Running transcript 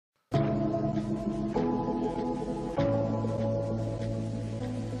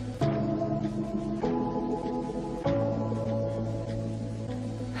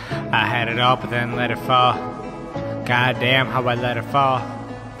I had it all, but then let it fall. Goddamn, how I let it fall.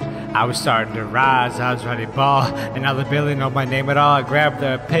 I was starting to rise, I was ready to ball, and now they barely know my name at all. I grabbed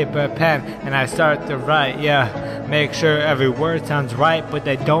the paper, pen, and I start to write, yeah. Make sure every word sounds right, but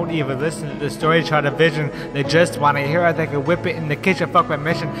they don't even listen to the story, try to vision. They just want to hear I think I whip it in the kitchen, fuck my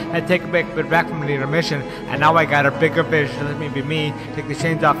mission. I take it back from the intermission, and now I got a bigger vision. Let me be me, take the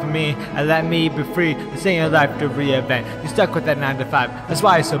chains off of me, and let me be free. This ain't your life to reinvent. You stuck with that 9 to 5, that's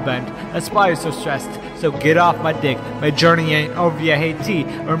why you're so bent, that's why you're so stressed. So get off my dick, my journey ain't over yet, hey T.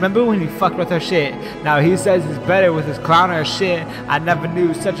 Remember when you fucked with her shit? Now he says he's better with his clowner shit. I never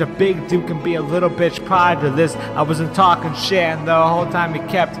knew such a big dude can be a little bitch prior to this. I wasn't talking shit, and the whole time he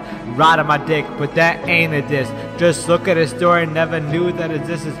kept riding my dick, but that ain't a diss. Just look at his story, never knew that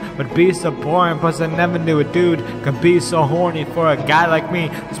existence would be so boring. Plus I never knew a dude could be so horny for a guy like me.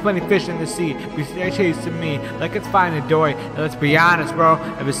 There's plenty of fish in the sea, they're chasing me like it's fine and dory. And let's be honest, bro,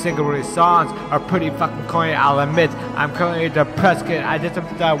 every single one of these songs are pretty fucking corny. I'll admit, I'm currently a depressed kid. I did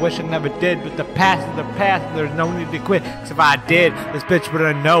something that I wish I never did, but the past is the past, and there's no need to quit. Cause if I did, this bitch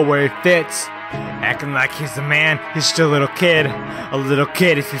wouldn't know where he fits. Acting like he's the man, he's still a little kid. A little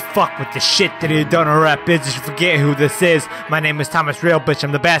kid, if you fuck with the shit that he done or rap business, you forget who this is. My name is Tomis Reil, bitch,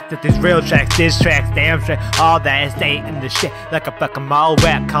 I'm the best at these real tracks, diss tracks, damn straight. All that is stay in the shit like a fucking mall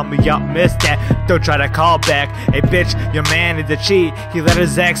rat. Call me up, miss that, don't try to call back. Hey bitch, your man is a cheat. He let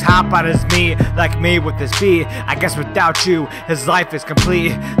his ex hop on his meat, like me with his feet. I guess without you, his life is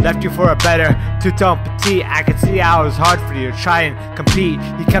complete. Left you for a better two-tone petite. I could see how it was hard for you to try and compete.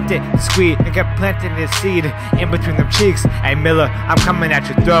 He kept it discreet and kept planting his seed in between them cheeks. Hey Miller, I'm coming at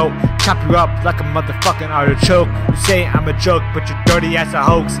your throat, chop you up like a motherfucking artichoke. You say I'm a joke, but you're dirty as a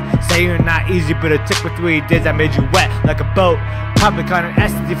hoax. Say you're not easy, but it took me 3 days. I made you wet like a boat. Probably caught an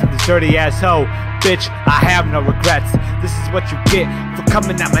STD from this dirty asshole. Bitch, I have no regrets. This is what you get for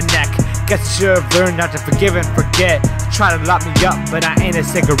coming at my neck. Guess you should have learned not to forgive and forget. Try to lock me up, but I ain't a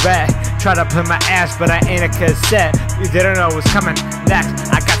cigarette. Try to put my ass, but I ain't a cassette. You didn't know what was coming next.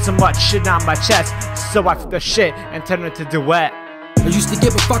 I got so much shit on my chest, so I took the shit and turned it to duet. I used to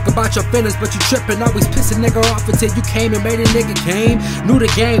give a fuck about your feelings, but you trippin', always piss a nigga off until you came and made a nigga came. Knew the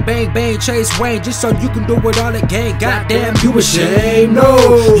game, bang bang, chase Wayne, just so you can do it all again. Goddamn, you ashamed?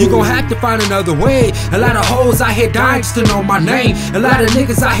 No, you gon' have to find another way. A lot of hoes out here dying just to know my name. A lot of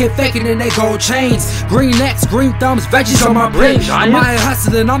niggas out here faking in they gold chains. Green necks, green thumbs, veggies on my brain. I'm out here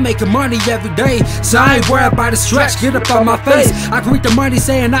hustling, I'm making money every day, so I ain't worried about the stretch. Get up on my face. I greet the money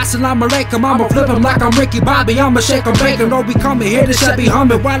saying assalamu alaikum. I'ma flip him like I'm Ricky Bobby. I'ma shake him, bake him. Don't be coming here. This shit be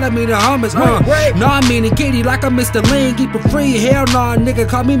humming while I mean the hummers, No, I mean the kitty like I'm Mr. Lean, keep it free. Hell nah, nigga,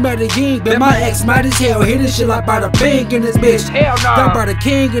 call me Medellin. But my ex mad as hell, hit this shit like by the pink in this bitch. Hell nah, done by the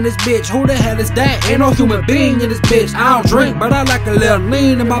king in this bitch. Who the hell is that? Ain't no human being in this bitch. I don't drink, but I like a little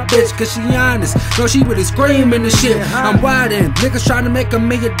lean in my bitch, cause she honest. No, she really screaming this shit. I'm wildin', niggas trying to make $1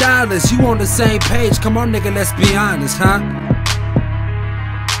 million. You on the same page, come on nigga, let's be honest, huh?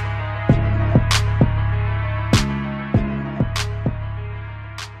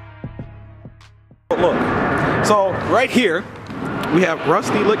 Look, so right here we have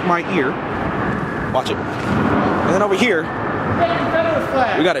Rusty Lick My Ear. Watch it. And then over here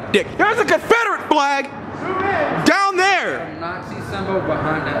we got a dick. There's a Confederate flag down there. Nazi symbol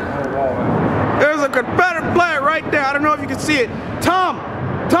behind that whole wall. There's a Confederate flag right there. I don't know if you can see it. Tom,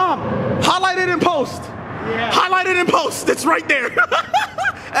 highlight it in post. Yeah. Highlight it in post. It's right there.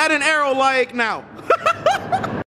 Add an arrow like now.